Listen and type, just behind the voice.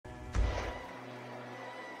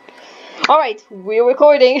Alright, we're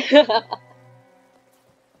recording. Let's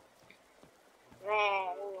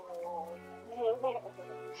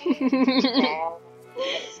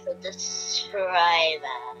destroy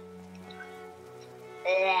them.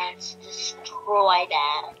 Let's destroy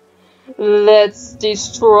them. Let's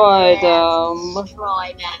destroy them.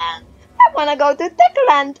 Destroy them. I wanna go to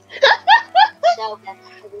Techland. Show them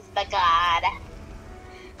who's the god.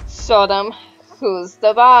 Show them who's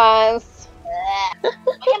the boss.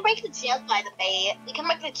 We can break the jails, by the way. We can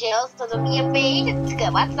break the jails so don't be afraid to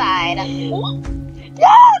go outside.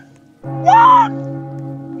 Yes! Yes!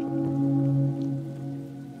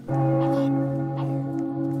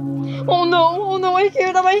 Oh no, I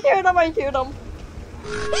hear them, I hear them, I hear them.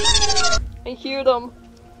 I hear them.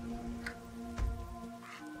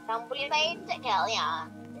 Don't be afraid to kill ya.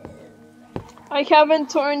 I haven't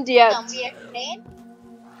turned yet. Don't be afraid.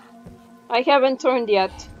 I haven't turned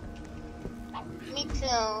yet. Me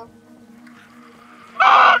too.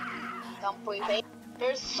 Don't be afraid.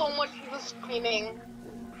 There's so much people screaming.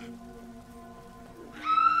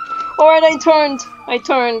 Alright, I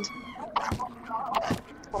turned.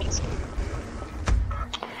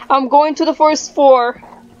 I'm going to the first floor.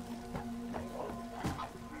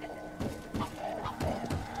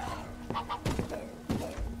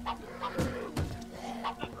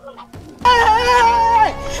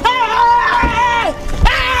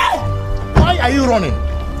 Why are you running?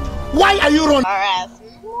 Why are you running?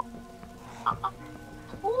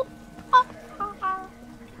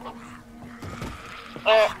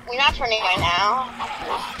 We're not turning right now.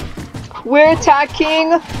 We're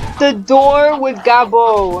attacking the door with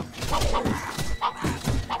Gabo.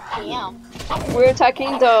 Yeah. We're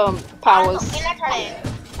attacking the palace. We're not turning.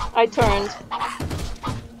 I turned.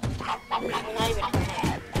 We're not even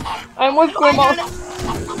turning. I'm with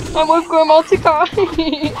Grammatica.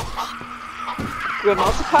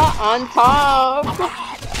 Grammatica on top.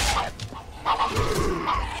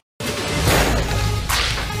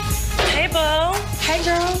 Hey, Bo. Hey,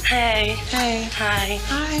 girl. Hey. Hey. Hi.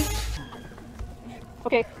 Hi.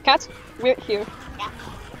 Okay, Kat, we're here.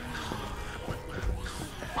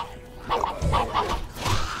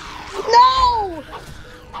 No!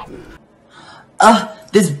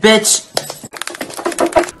 This bitch. It's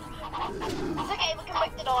okay, we can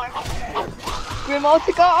break the door.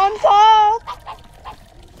 Grammatica on top.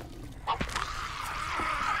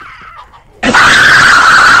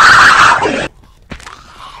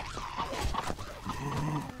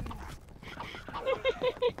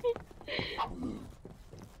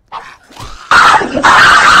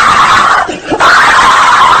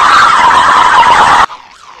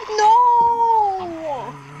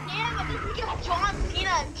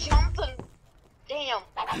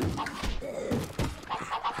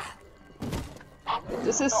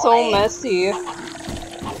 This is so messy.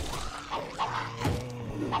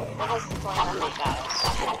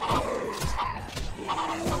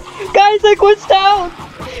 Guys, I glitched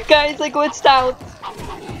out!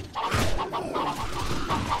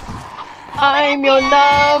 I'm your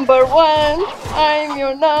number one. I'm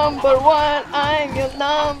your number one. I'm your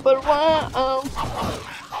number one.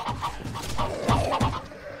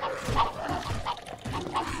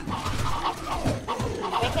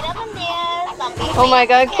 Oh my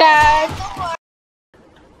god, Cat!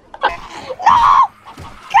 No!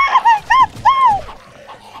 Cat,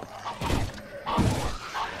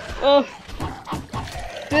 no!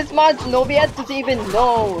 This much nobody doesn't even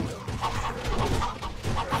know.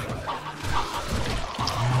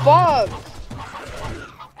 Fuck!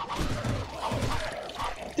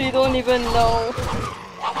 They don't even know.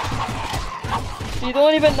 You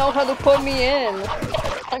don't even know how to put me in.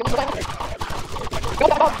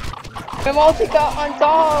 Grammatica on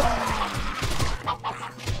top!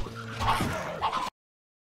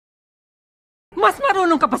 Mas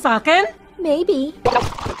marunong ka pa sa akin? Maybe.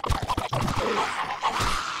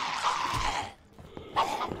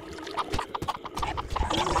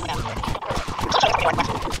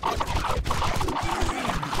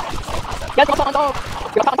 Yes, on top!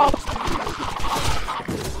 On top!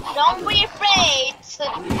 Don't be afraid!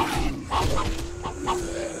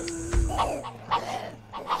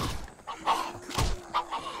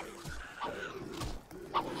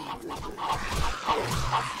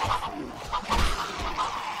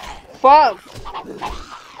 Fuck!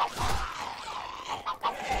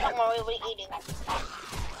 What are eating?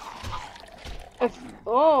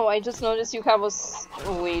 Oh, I just noticed you have a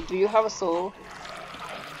oh, wait, do you have a soul?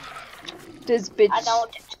 This bitch. I don't.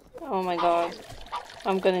 Oh my god.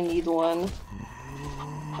 I'm gonna need one.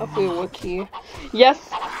 I feel lucky. Yes!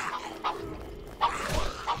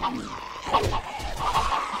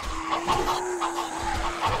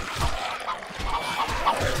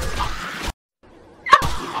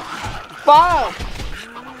 Fuck!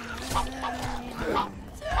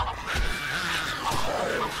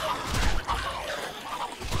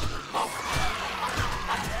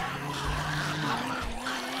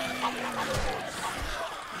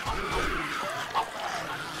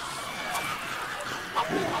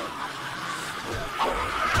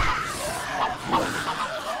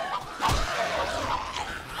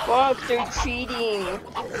 Fuck, they're cheating.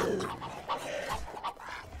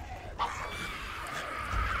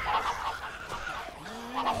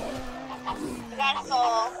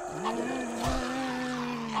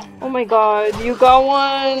 Oh my god, you got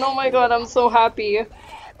one! Oh my god, I'm so happy. There's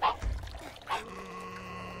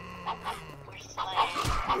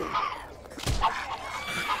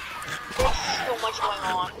so much going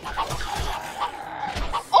on.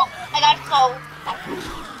 Oh, I got soul.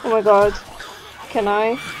 Oh my god. Can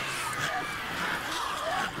I?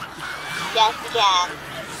 Yes, you can.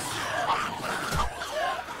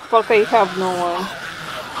 Fuck, I have no one.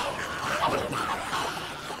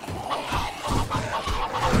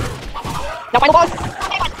 Now final boss!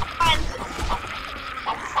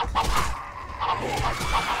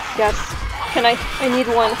 Yes. Can I? I need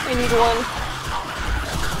one. I need one.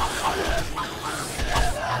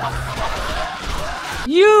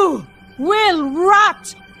 You will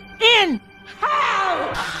rot in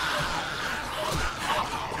hell!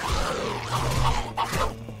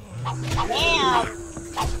 Damn.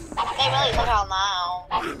 They really took out now.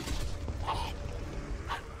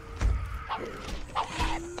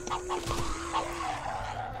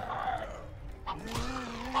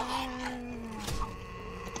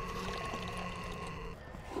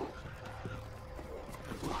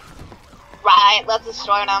 Right, let's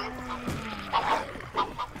destroy them.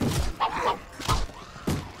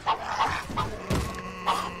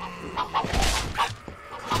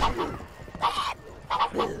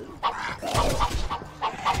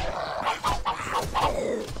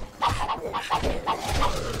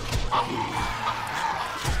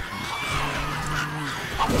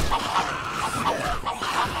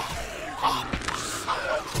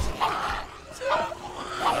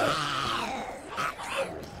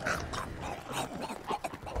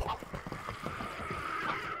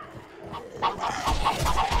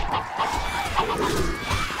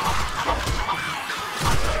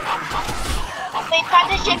 Wait,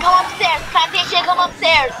 Plantation, come upstairs! Plantation, come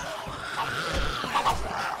upstairs!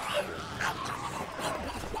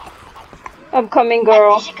 I'm coming,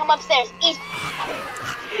 girl. Plantation, come upstairs! East!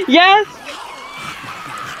 Yes!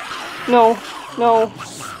 No. No.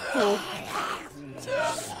 No.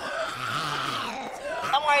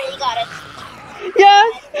 Don't worry, you got it.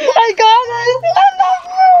 Yes! I got it! I love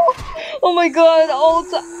you! Oh my god,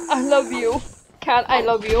 Alt, I love you. Cat, I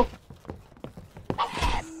love you.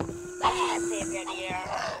 Savior dear.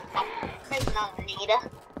 There's no need.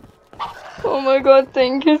 Oh my god,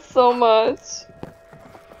 thank you so much.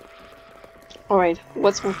 Alright,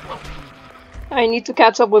 what's... I need to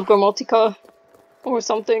catch up with Grammatica. Or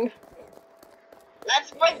something.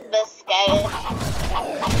 Let's break this game.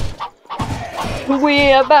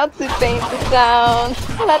 We about to paint the town.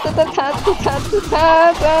 La ta ta ta ta ta ta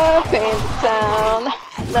ta ta. Paint the town.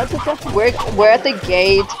 La ta ta. We're at the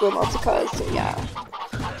gate, Grammatica, so yeah.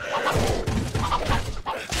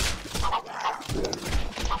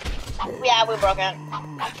 Yeah, we broke it.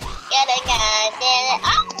 Get it.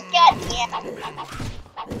 Oh, God, yeah.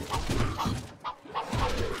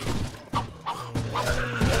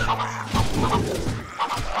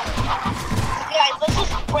 Guys, let's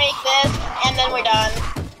just break this, and then we're done.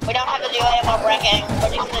 We don't have to do any more breaking.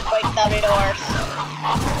 We're just gonna break the doors.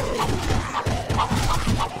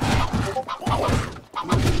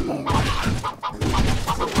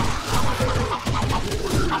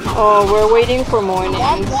 Oh, we're waiting for morning.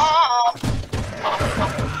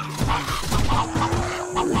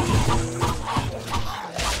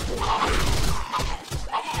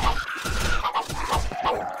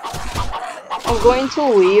 I'm going to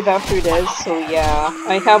leave after this, so yeah.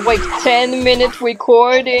 I have like 10-minute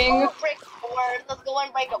recording. Let's go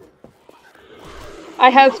and break them. I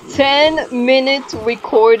have 10-minute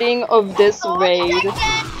recording of this raid.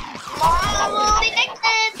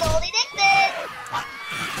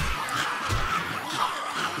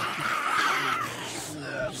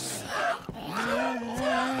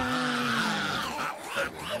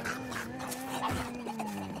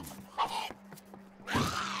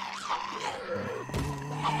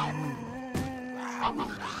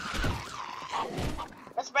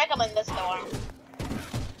 Let's break them in this door.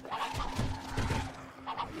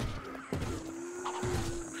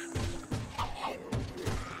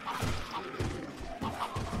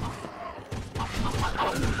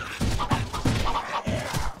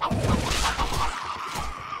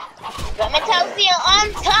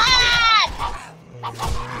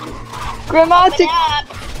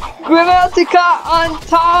 Grammatica on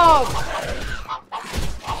top!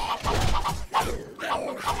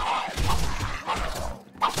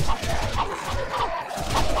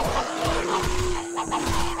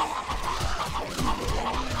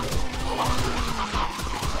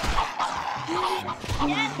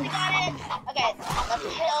 Yes, we got it! Okay, let's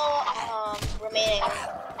kill, remaining.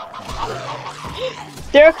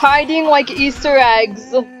 They're hiding like Easter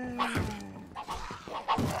eggs.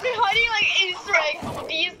 They're hiding like Easter eggs.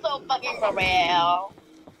 Be so fucking for real.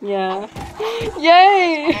 Yeah.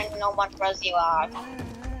 Yay! And no one throws you off.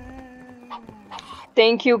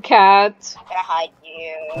 Thank you, cat. Gonna hide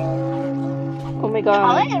you. Oh my god.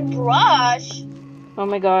 Palette and brush. Oh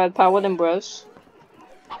my god, palette and brush.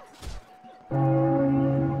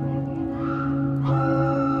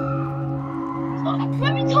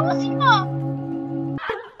 Remy Tomasina!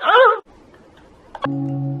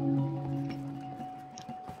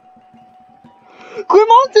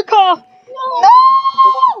 Grammatica! No!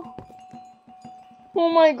 Oh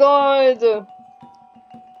my god.